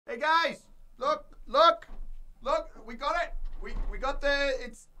Hey guys, look, we got it. We got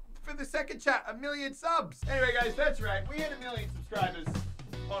it's for the second chat, 1 million subs. Anyway guys, that's right. We hit 1 million subscribers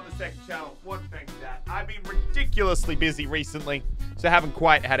on the second channel. One thing to that. I've been ridiculously busy recently, so I haven't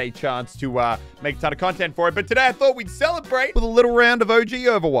quite had a chance to make a ton of content for it. But today I thought we'd celebrate with a little round of OG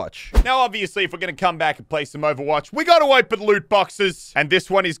Overwatch. Now, obviously, if we're going to come back and play some Overwatch, we got to open loot boxes. And this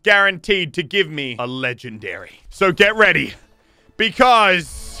one is guaranteed to give me a legendary. So get ready,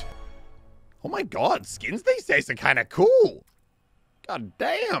 because... oh my god, skins these days are kind of cool. God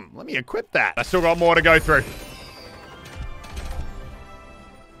damn, let me equip that. I still got more to go through.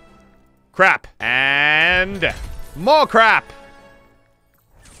 Crap. And more crap.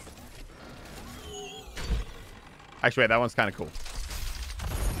 Actually, wait, that one's kind of cool.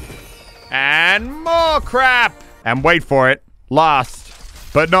 And more crap. And wait for it.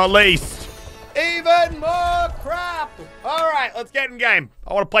 Last, but not least, even more crap. All right, let's get in game.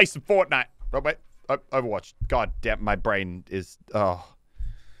 I want to play some Fortnite. Oh, wait. Overwatch. God damn, my brain is... oh.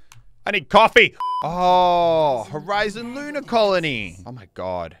 I need coffee. Oh, Horizon Lunar Colony. Oh my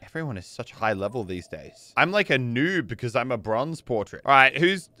god. Everyone is such high level these days. I'm like a noob because I'm a bronze portrait. All right,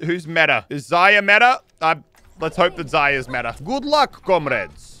 who's meta? Is Xayah meta? Let's hope that Xayah's meta. Good luck,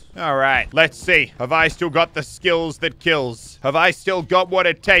 comrades. All right, let's see. Have I still got the skills that kills? Have I still got what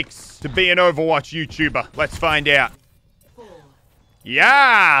it takes to be an Overwatch YouTuber? Let's find out.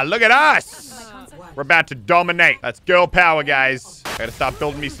 Yeah, look at us. We're about to dominate. That's girl power, guys. Gotta start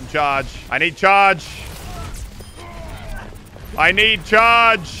building me some charge. I need charge. I need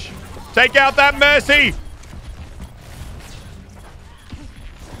charge. Take out that Mercy.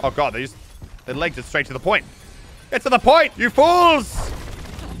 Oh, God. They legged it straight to the point. Get to the point, you fools.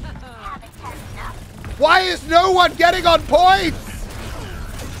 Why is no one getting on point?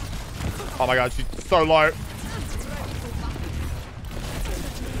 Oh, my God. She's so low.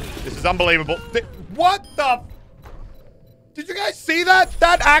 This is unbelievable. What the... did you guys see that?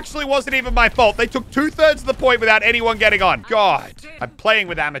 That actually wasn't even my fault. They took 2/3 of the point without anyone getting on. God. I'm playing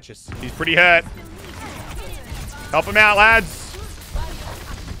with amateurs. He's pretty hurt. Help him out, lads.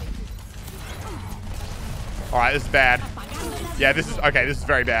 All right, this is bad. Yeah, this is... okay, this is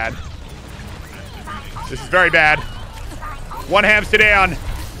very bad. This is very bad. One hamster down.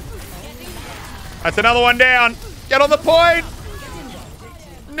 That's another one down. Get on the point.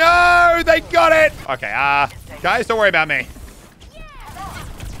 No, they got it. Okay, guys, don't worry about me.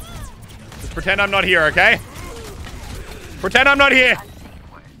 Just pretend I'm not here, okay? Pretend I'm not here.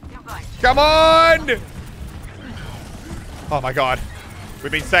 Come on. Oh, my God.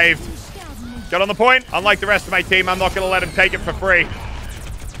 We've been saved. Get on the point. Unlike the rest of my team, I'm not going to let him take it for free.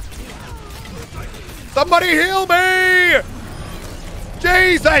 Somebody heal me.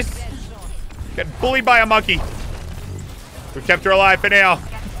 Jesus. Getting bullied by a monkey. We've kept her alive for now.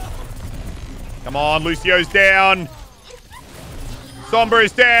 Come on, Lucio's down. Sombra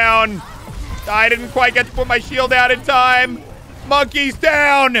is down. I didn't quite get to put my shield out in time. Monkey's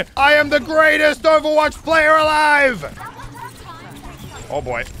down. I am the greatest Overwatch player alive. Oh,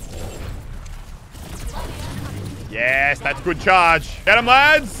 boy. Yes, that's good charge. Get him,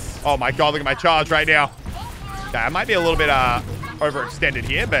 lads. Oh, my God, look at my charge right now. Okay, I might be a little bit overextended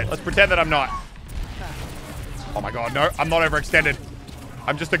here, but let's pretend that I'm not. Oh, my God, no, I'm not overextended.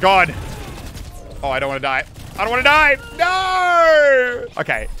 I'm just a god. Oh, I don't want to die. I don't want to die. No!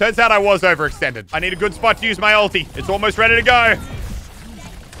 Okay, turns out I was overextended. I need a good spot to use my ulti. It's almost ready to go.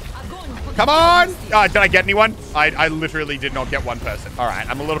 Come on! Did I get anyone? I literally did not get one person. All right,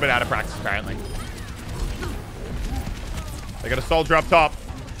 I'm a little bit out of practice, apparently. They got a soldier up top.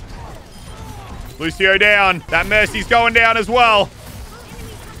 Lucio down. That Mercy's going down as well.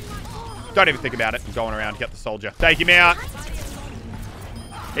 Don't even think about it. I'm going around to get the soldier. Take him out.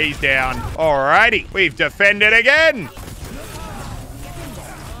 He's down. Alrighty. We've defended again.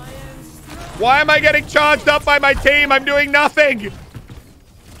 Why am I getting charged up by my team? I'm doing nothing.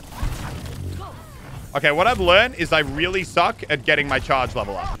 Okay, what I've learned is I really suck at getting my charge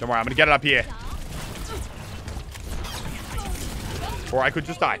level up. Don't worry, I'm going to get it up here. Or I could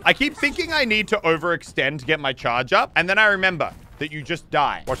just die. I keep thinking I need to overextend to get my charge up, and then I remember that you just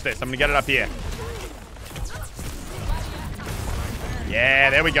die. Watch this. I'm going to get it up here. Yeah,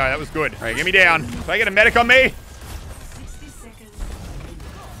 there we go. That was good. All right, get me down. Can I get a medic on me?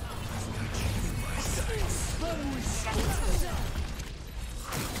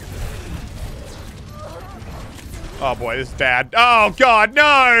 Oh, boy, this is bad. Oh, God,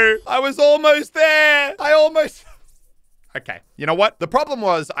 no. I was almost there. I almost... okay, you know what? The problem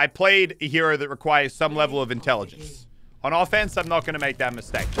was I played a hero that requires some level of intelligence. On offense, I'm not going to make that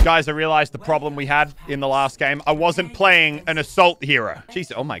mistake. Guys, I realized the problem we had in the last game. I wasn't playing an assault hero.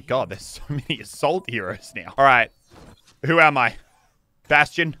 Jeez, oh my god, there's so many assault heroes now. All right. Who am I?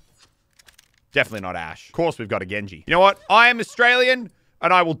 Bastion? Definitely not Ashe. Of course, we've got a Genji. You know what? I am Australian,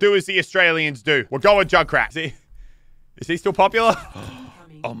 and I will do as the Australians do. We'll go with Junkrat. Is he still popular?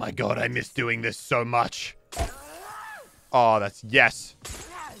 Oh my god, I miss doing this so much. Oh, that's... Yes.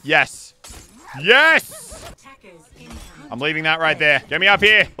 Yes. Yes! I'm leaving that right there. Get me up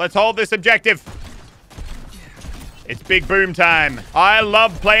here. Let's hold this objective. It's big boom time. I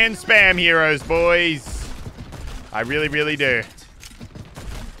love playing spam heroes, boys. I really, really do.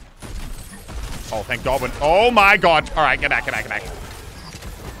 Oh, thank God. Oh, my God. All right, get back, get back, get back.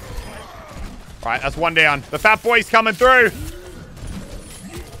 All right, that's one down. The fat boy's coming through.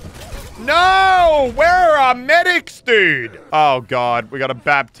 No! Where are our medics, dude? Oh, God. We got a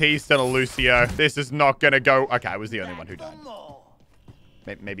Baptiste and a Lucio. This is not going to go... Okay, I was the only one who died.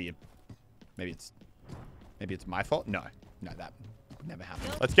 Maybe it's my fault? No. No, that would never happen.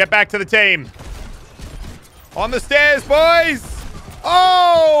 Let's get back to the team. On the stairs, boys!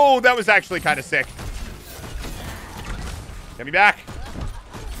 Oh, that was actually kind of sick. Get me back.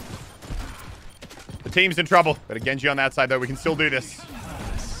 The team's in trouble. Got a Genji on that side, though. We can still do this.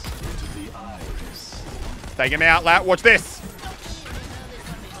 Take him out, Lat. Watch this.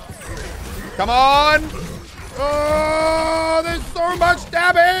 Come on. Oh, there's so much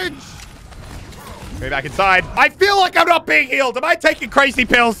damage. Get me back inside. I feel like I'm not being healed. Am I taking crazy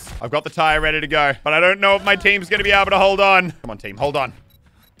pills? I've got the tire ready to go, but I don't know if my team's going to be able to hold on. Come on, team. Hold on.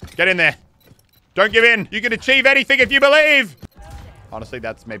 Get in there. Don't give in. You can achieve anything if you believe. Honestly,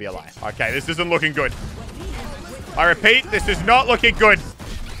 that's maybe a lie. Okay, this isn't looking good. I repeat, this is not looking good.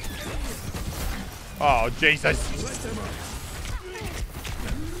 Oh, Jesus.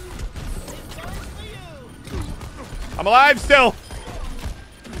 I'm alive still.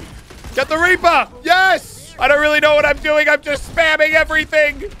 Get the Reaper. Yes. I don't really know what I'm doing. I'm just spamming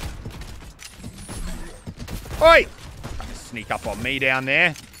everything. Oi. Trying to sneak up on me down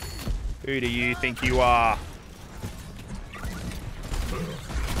there. Who do you think you are?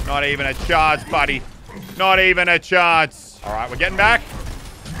 Not even a chance, buddy. Not even a chance. All right, we're getting back.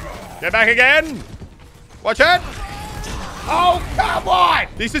 Get back again. Watch it. Oh, come on.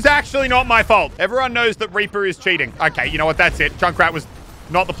 This is actually not my fault. Everyone knows that Reaper is cheating. Okay, you know what? That's it. Junkrat was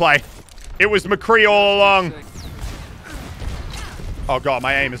not the play. It was McCree all along. Oh, God,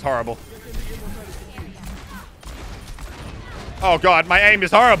 my aim is horrible. Oh, God, my aim is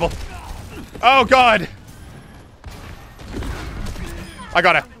horrible. Oh, God. I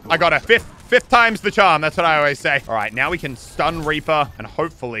got it. I got it. Fifth time's the charm. That's what I always say. All right, now we can stun Reaper and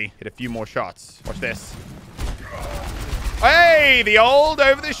hopefully hit a few more shots. Watch this. Hey, the old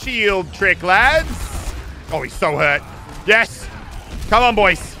over the shield trick, lads. Oh, he's so hurt. Yes. Come on,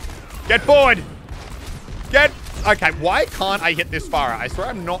 boys. Get forward. Get... Okay, why can't I hit this far? I swear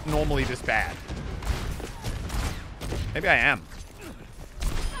I'm not normally this bad. Maybe I am.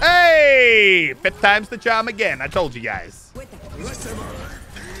 Hey! 5th time's the charm again. I told you guys.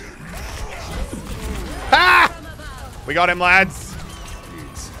 Ah! We got him, lads.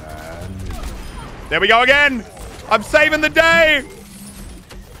 There we go again. I'm saving the day.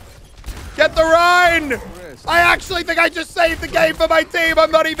 Get the Rhine. I actually think I just saved the game for my team.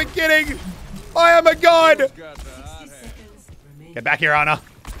 I'm not even kidding. I am a god. Get back here, Ana.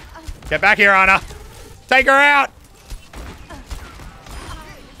 Get back here, Ana. Take her out.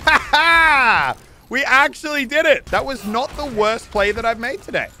 Ha ha! We actually did it. That was not the worst play that I've made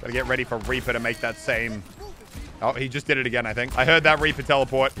today. Gotta get ready for Reaper to make that same... Oh, he just did it again, I think. I heard that Reaper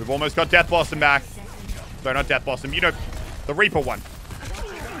teleport. We've almost got Death Blossom back. Sorry, not Death Blossom. You know, the Reaper one.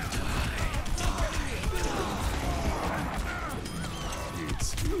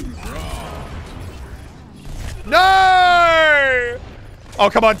 No! Oh,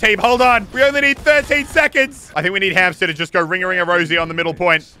 come on, team. Hold on. We only need 13 seconds. I think we need Hamster to just go ring-a-ring-a-rosy on the middle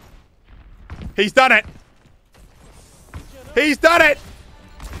point. He's done it. He's done it.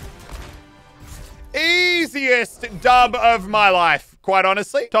 Easiest dub of my life, quite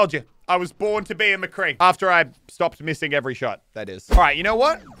honestly. Told you. I was born to be a McCree. After I stopped missing every shot, that is. All right, you know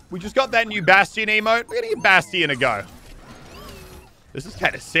what? We just got that new Bastion emote. We're going to give Bastion a go. This is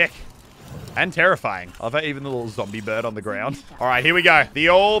kind of sick. And terrifying. I love how even the little zombie bird on the ground. All right, here we go. The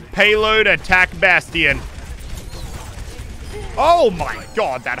old payload attack Bastion. Oh my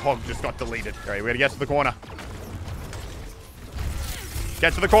god, that hog just got deleted. All right, we gotta get to the corner.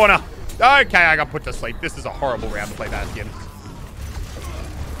 Get to the corner. Okay, I got put to sleep. This is a horrible round to play Bastion.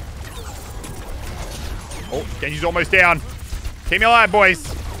 Oh, Genji's almost down. Keep me alive, boys.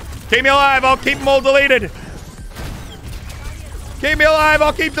 Keep me alive. I'll keep them all deleted. Keep me alive.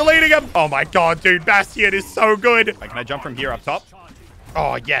 I'll keep deleting him. Oh my god, dude. Bastion is so good. Wait, can I jump from here up top?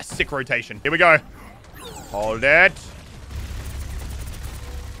 Oh, yes. Sick rotation. Here we go. Hold it.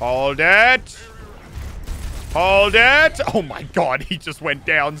 Hold it. Hold it. Oh my god, he just went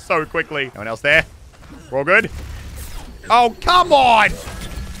down so quickly. No one else there? We're all good? Oh, come on.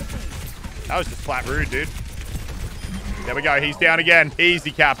 That was just flat rude, dude. There we go. He's down again.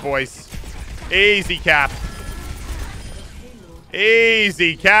 Easy cap, boys. Easy cap.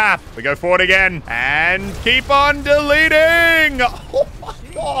 Easy cap. We go forward again. And keep on deleting. Oh my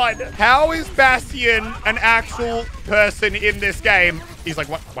god. How is Bastion an actual person in this game? He's like,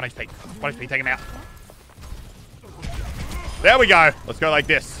 what? 1 HP. 1 HP. Take him out. There we go. Let's go like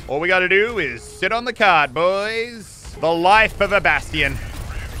this. All we got to do is sit on the card, boys. The life of a Bastion.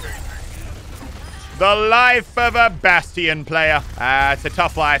 The life of a Bastion player. It's a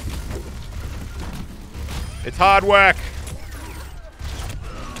tough life. It's hard work.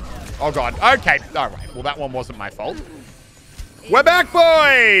 Oh, God. Okay. All right. Well, that one wasn't my fault. We're back,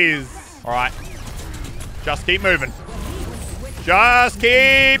 boys. All right. Just keep moving. Just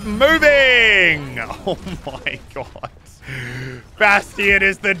keep moving. Oh, my God. Bastion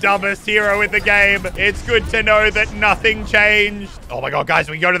is the dumbest hero in the game. It's good to know that nothing changed. Oh, my God, guys.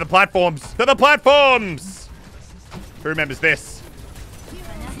 We can go to the platforms. To the platforms. Who remembers this?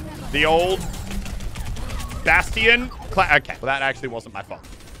 The old Bastion. Okay. Well, that actually wasn't my fault.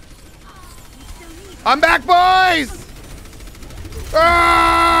 I'm back, boys!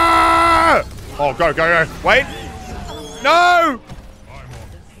 Ah! Oh, go, go, go. Wait. No!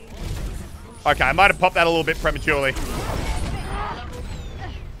 Okay, I might have popped that a little bit prematurely.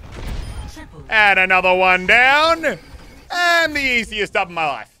 And another one down. And the easiest up in my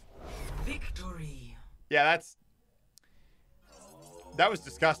life. Victory. Yeah, that was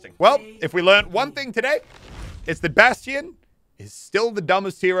disgusting. Well, if we learned one thing today, it's that Bastion is still the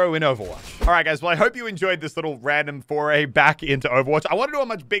dumbest hero in Overwatch. All right, guys. Well, I hope you enjoyed this little random foray back into Overwatch. I want to do a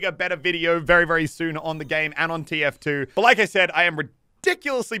much bigger, better video very, very soon on the game and on TF2. But like I said, I am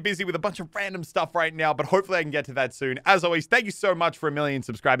ridiculously busy with a bunch of random stuff right now, but hopefully I can get to that soon. As always, thank you so much for 1 million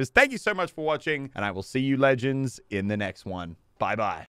subscribers. Thank you so much for watching, and I will see you legends in the next one. Bye-bye.